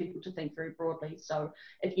encourage people to think very broadly. So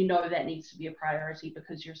if you know that needs to be a priority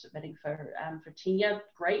because you're submitting for tenure,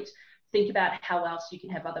 great. Think about how else you can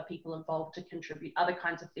have other people involved to contribute other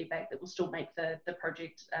kinds of feedback that will still make the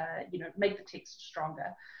project, you know, make the text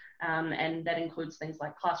stronger. And that includes things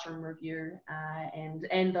like classroom review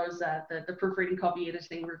and those the proofreading, copy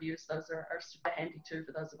editing reviews. Those are super handy too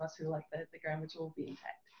for those of us who like the grammar to all be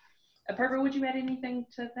intact. Apurva, would you add anything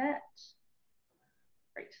to that?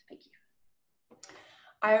 Great, thank you.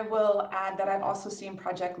 I will add that I've also seen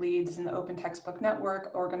project leads in the Open Textbook Network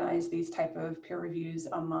organize these type of peer reviews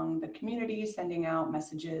among the community, sending out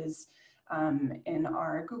messages in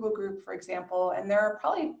our Google group, for example. And there are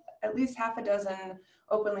probably at least half a dozen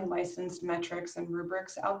openly licensed metrics and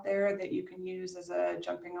rubrics out there that you can use as a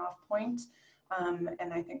jumping off point.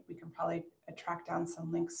 And I think we can probably track down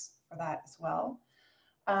some links for that as well.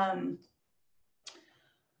 I'm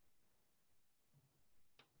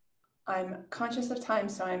conscious of time,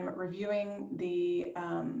 so I'm reviewing the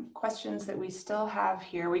questions that we still have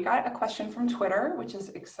here. We got a question from Twitter, which is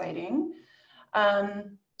exciting.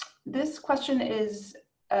 This question is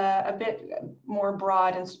a bit more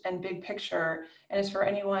broad and big picture, and is for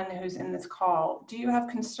anyone who's in this call. Do you have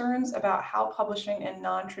concerns about how publishing in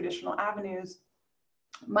non-traditional avenues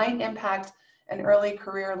might impact an early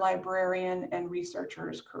career librarian and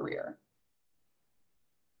researcher's career?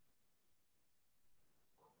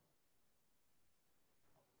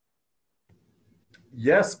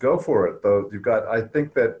 Yes, go for it. Though you've got, I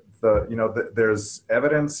think that there's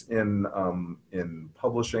evidence in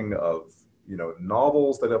publishing of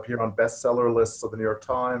novels that appear on bestseller lists of the New York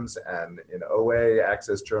Times and in OA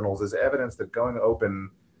access journals. There's evidence that going open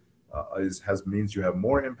means you have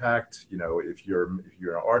more impact. If you're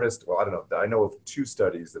an artist, well, I don't know. I know of 2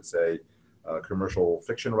 studies that say commercial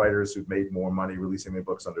fiction writers who've made more money releasing their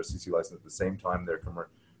books under CC license at the same time they're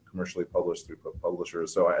commercially published through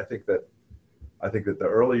publishers. So I think that the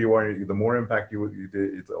earlier you are, the more impact you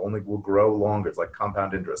do, it only will grow longer. It's like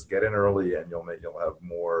compound interest. Get in early, and you'll have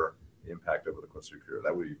more impact over the course of your career.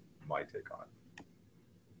 That would be my take on it.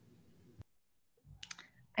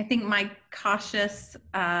 I think my cautious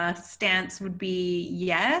stance would be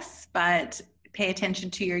yes, but pay attention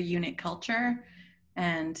to your unit culture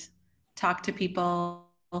and talk to people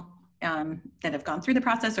that have gone through the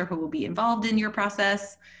process or who will be involved in your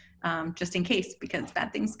process, just in case, because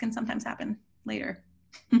bad things can sometimes happen later.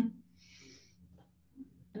 And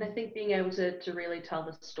I think being able to really tell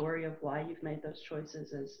the story of why you've made those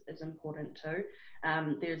choices is important too.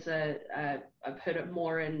 There's I've heard it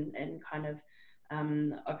more in kind of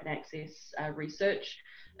open access research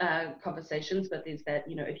conversations, but there's that,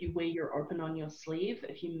 if you wear your open on your sleeve,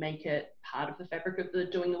 if you make it part of the fabric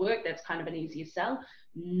of doing the work, that's kind of an easier sell.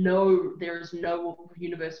 No, there is no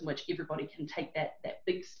universe in which everybody can take that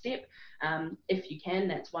big step. If you can,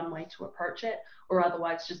 that's one way to approach it, or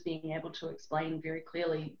otherwise just being able to explain very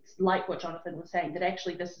clearly, like what Jonathan was saying, that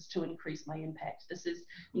actually this is to increase my impact. This is,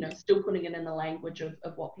 still putting it in the language of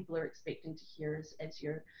what people are expecting to hear as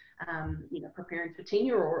you're, preparing for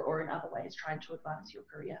tenure or in other ways trying to advance your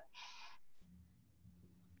career.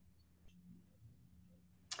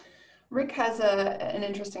 Rick has an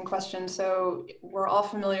interesting question. So we're all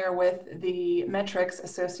familiar with the metrics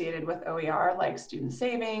associated with OER, like student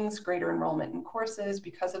savings, greater enrollment in courses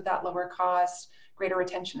because of that lower cost, greater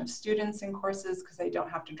retention of students in courses because they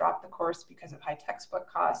don't have to drop the course because of high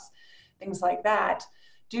textbook costs, things like that.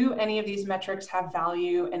 Do any of these metrics have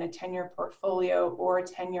value in a tenure portfolio or a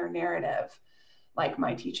tenure narrative? Like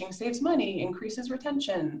my teaching saves money, increases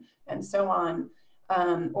retention, and so on.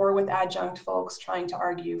 Or with adjunct folks trying to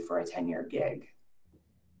argue for a tenure gig?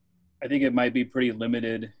 I think it might be pretty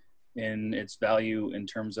limited in its value in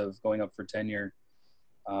terms of going up for tenure,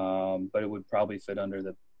 but it would probably fit under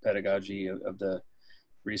the pedagogy of the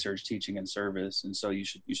research, teaching, and service. And so you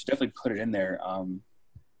should definitely put it in there.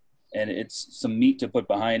 And it's some meat to put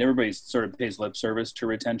behind. Everybody sort of pays lip service to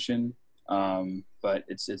retention, but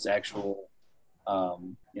it's actual.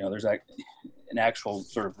 There's an actual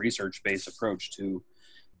sort of research-based approach to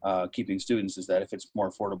keeping students. Is that if it's more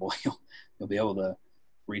affordable, you'll be able to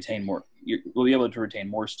retain more. We'll be able to retain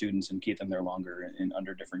more students and keep them there longer and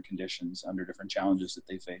under different conditions, under different challenges that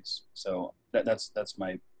they face. So that's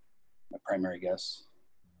my primary guess.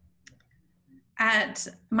 At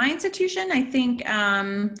my institution, I think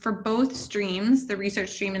for both streams, the research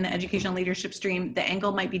stream and the educational leadership stream, the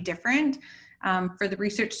angle might be different. For the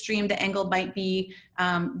research stream, the angle might be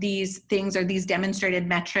these things or these demonstrated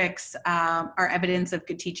metrics are evidence of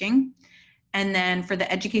good teaching. And then for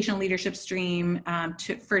the educational leadership stream,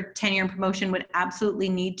 for tenure and promotion would absolutely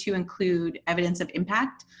need to include evidence of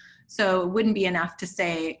impact. So it wouldn't be enough to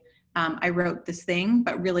say, I wrote this thing,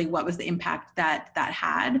 but really what was the impact that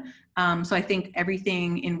had. So I think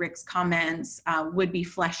everything in Rick's comments would be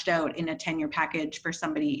fleshed out in a tenure package for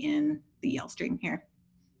somebody in the Yale stream here.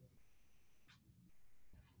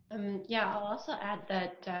 Yeah, I'll also add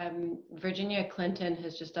that Virginia Clinton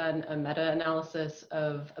has just done a meta-analysis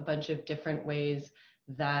of a bunch of different ways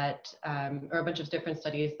that, or a bunch of different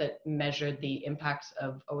studies that measured the impacts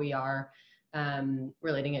of OER,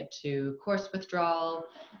 relating it to course withdrawal,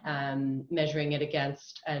 measuring it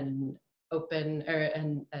against an open or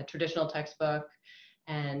a traditional textbook,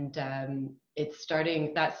 and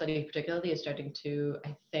that study particularly is starting to,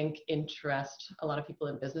 I think, interest a lot of people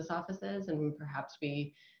in business offices, and perhaps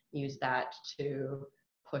we use that to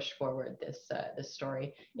push forward this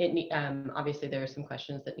story. Obviously there are some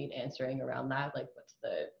questions that need answering around that, like what's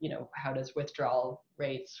the, how does withdrawal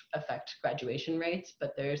rates affect graduation rates?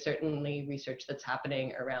 But there's certainly research that's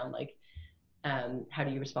happening around like, how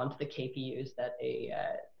do you respond to the KPUs that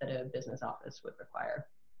a business office would require?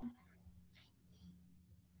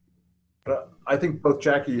 I think both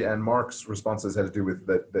Jackie and Mark's responses had to do with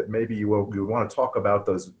that maybe you want to talk about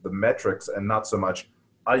the metrics and not so much,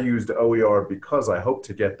 I used OER because I hope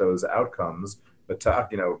to get those outcomes, but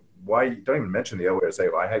to, why don't even mention the OER, say,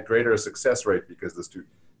 well, I had greater success rate because the student,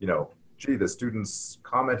 gee, the students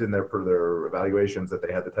comment in their evaluations that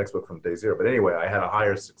they had the textbook from day zero. But anyway, I had a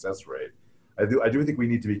higher success rate. I do think we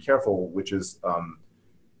need to be careful, which is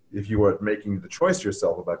if you are making the choice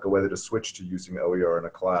yourself about whether to switch to using OER in a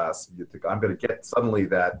class, you think I'm going to get suddenly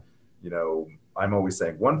that, I'm always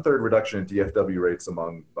saying 1/3 reduction in DFW rates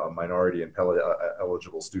among minority and Pell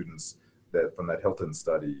eligible students from that Hilton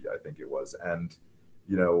study, I think it was. And,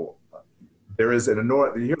 there is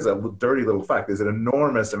here's a dirty little fact, there's an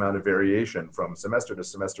enormous amount of variation from semester to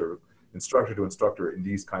semester, instructor to instructor in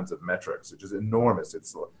these kinds of metrics, which is enormous.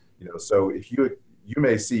 It's, so if you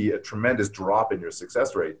may see a tremendous drop in your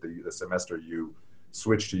success rate the semester you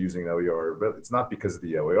switch to using OER, but it's not because of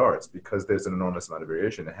the OER, it's because there's an enormous amount of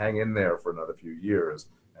variation. Hang in there for another few years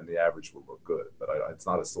and the average will look good, but it's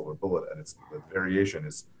not a silver bullet, and the variation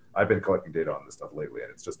is, I've been collecting data on this stuff lately,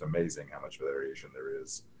 and it's just amazing how much variation there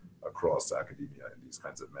is across academia in these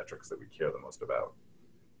kinds of metrics that we care the most about.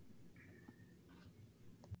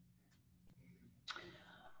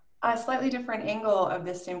 A slightly different angle of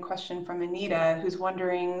this same question from Anita, who's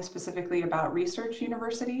wondering specifically about research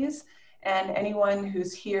universities, and anyone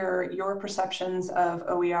who's here, your perceptions of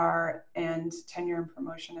OER and tenure and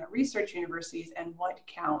promotion at research universities and what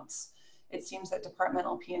counts. It seems that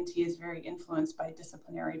departmental P&T is very influenced by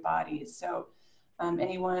disciplinary bodies. So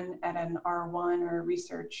anyone at an R1 or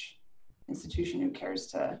research institution who cares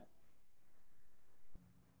to?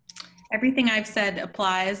 Everything I've said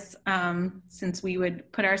applies, since we would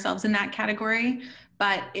put ourselves in that category,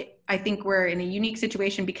 but I think we're in a unique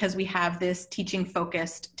situation because we have this teaching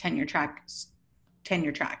focused tenure track.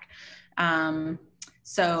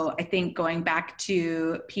 So I think going back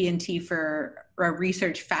to P&T for a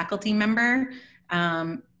research faculty member,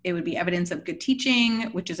 it would be evidence of good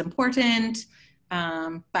teaching, which is important,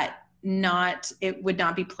 but it would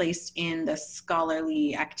not be placed in the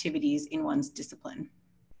scholarly activities in one's discipline,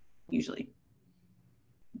 usually.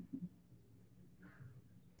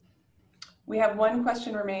 We have one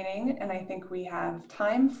question remaining, and I think we have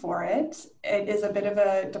time for it. It is a bit of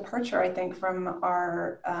a departure, I think, from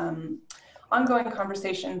our ongoing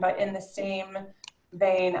conversation, but in the same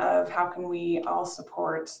vein of how can we all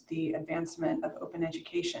support the advancement of open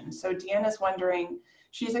education. So Deanna's wondering,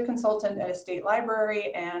 she's a consultant at a state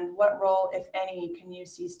library, and what role, if any, can you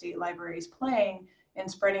see state libraries playing in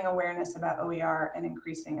spreading awareness about OER and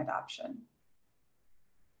increasing adoption?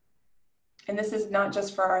 And this is not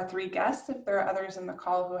just for our 3 guests. If there are others in the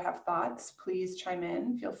call who have thoughts, please chime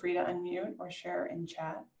in. Feel free to unmute or share in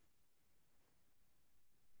chat.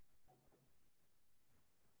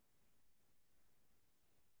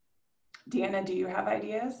 Deanna, do you have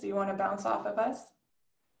ideas? Do you want to bounce off of us?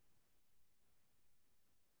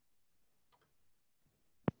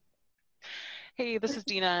 Hey, this is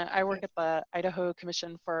Dina. I work at the Idaho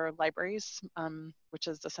Commission for Libraries, which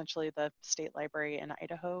is essentially the state library in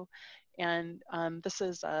Idaho. And this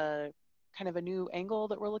is a kind of a new angle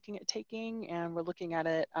that we're looking at taking, and we're looking at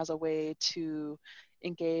it as a way to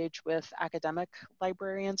engage with academic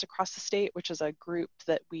librarians across the state, which is a group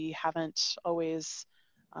that we haven't always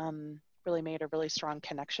really made a really strong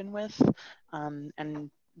connection with. And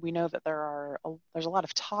we know that there's a lot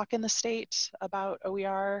of talk in the state about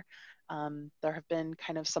OER. There have been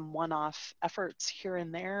kind of some one-off efforts here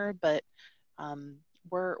and there, but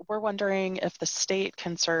we're wondering if the state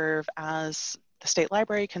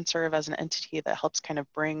library can serve as an entity that helps kind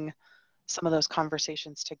of bring some of those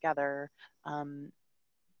conversations together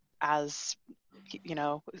as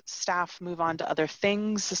staff move on to other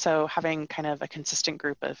things. So having kind of a consistent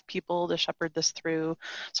group of people to shepherd this through.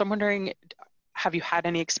 So I'm wondering, have you had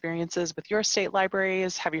any experiences with your state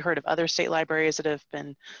libraries? Have you heard of other state libraries that have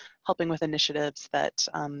been helping with initiatives that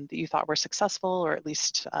you thought were successful, or at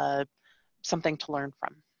least something to learn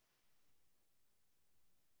from?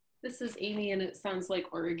 This is Amy, and it sounds like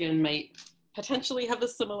Oregon might potentially have a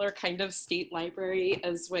similar kind of state library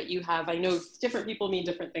as what you have. I know different people mean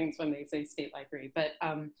different things when they say state library, but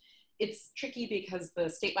it's tricky because the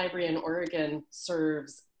state library in Oregon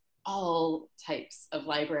serves all types of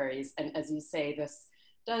libraries. And as you say, this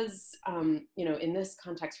does, in this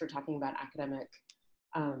context, we're talking about academic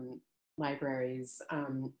libraries.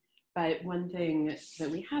 But one thing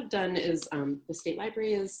that we have done is the state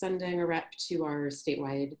library is sending a rep to our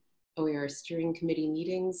statewide OER steering committee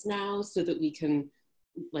meetings now, so that we can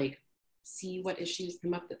see what issues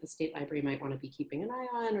come up that the state library might want to be keeping an eye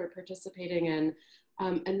on or participating in.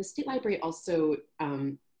 And the state library also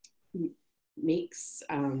makes,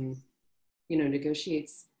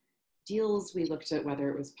 negotiates deals. We looked at whether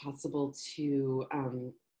it was possible to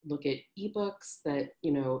look at ebooks that,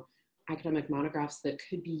 academic monographs that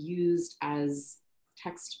could be used as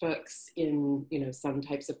textbooks in, you know, some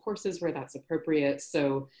types of courses where that's appropriate.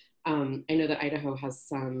 So I know that Idaho has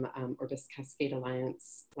some Orbis Cascade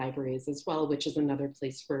Alliance libraries as well, which is another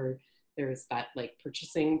place where there's that like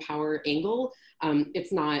purchasing power angle.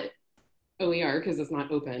 It's not OER because it's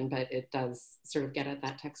not open, but it does sort of get at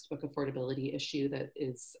that textbook affordability issue that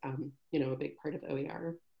is, you know, a big part of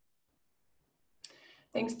OER.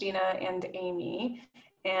 Thanks, Dina and Amy.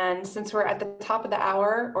 And since we're at the top of the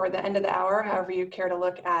hour or the end of the hour, however you care to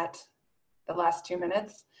look at the last 2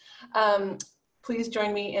 minutes, please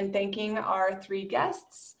join me in thanking our 3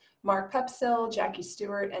 guests, Mark Poepsel, Jackie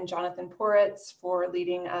Stewart, and Jonathan Poritz, for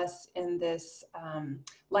leading us in this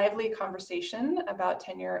lively conversation about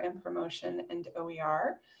tenure and promotion and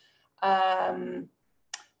OER.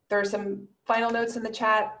 There are some final notes in the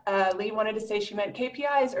chat. Lee wanted to say she meant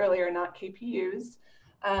KPIs earlier, not KPUs.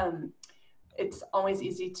 It's always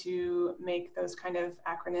easy to make those kind of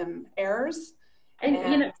acronym errors. And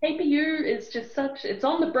you know, KPU is just such, it's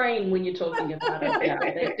on the brain when you're talking about it. Yeah,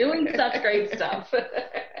 they're doing such great stuff.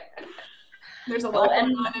 There's a lot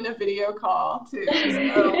going on in a video call too. So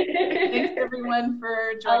thanks everyone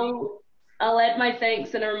for joining. I'll add my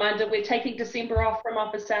thanks and a reminder, we're taking December off from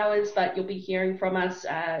office hours, but you'll be hearing from us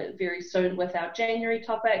very soon with our January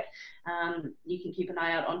topic. You can keep an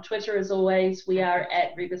eye out on Twitter as always. We are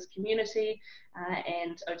at Rebus Community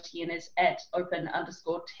and OTN is at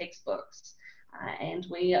open_textbooks. And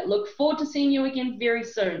we look forward to seeing you again very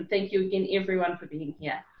soon. Thank you again, everyone, for being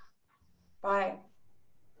here. Bye.